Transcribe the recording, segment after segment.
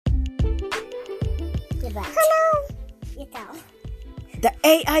Hello. The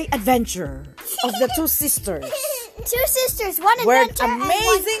AI adventure of the two sisters. Two sisters, one Where adventure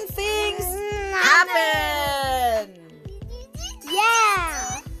amazing things happen.